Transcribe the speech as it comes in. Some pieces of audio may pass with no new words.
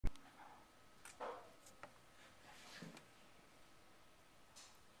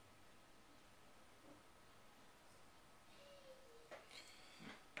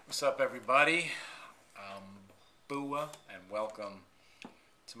What's up, everybody? I'm Bua, and welcome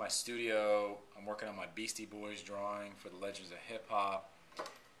to my studio. I'm working on my Beastie Boys drawing for the Legends of Hip Hop,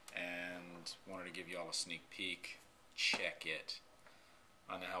 and wanted to give you all a sneak peek. Check it.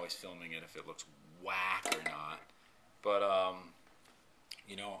 I don't know how he's filming it, if it looks whack or not, but I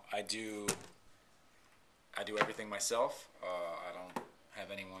do everything myself. I don't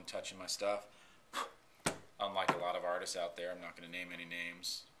have anyone touching my stuff. Unlike a lot of artists out there, I'm not going to name any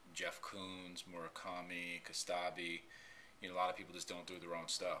names. Jeff Koons, Murakami, Kastabi. A lot of people just don't do their own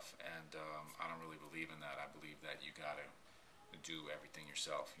stuff, and I don't really believe in that. I believe that you got to do everything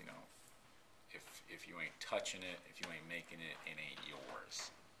yourself. If you ain't touching it, if you ain't making it, it ain't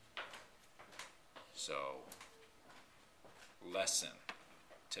yours. So, lesson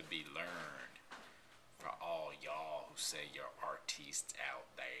to be learned for all y'all who say you're artists out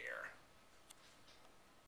there.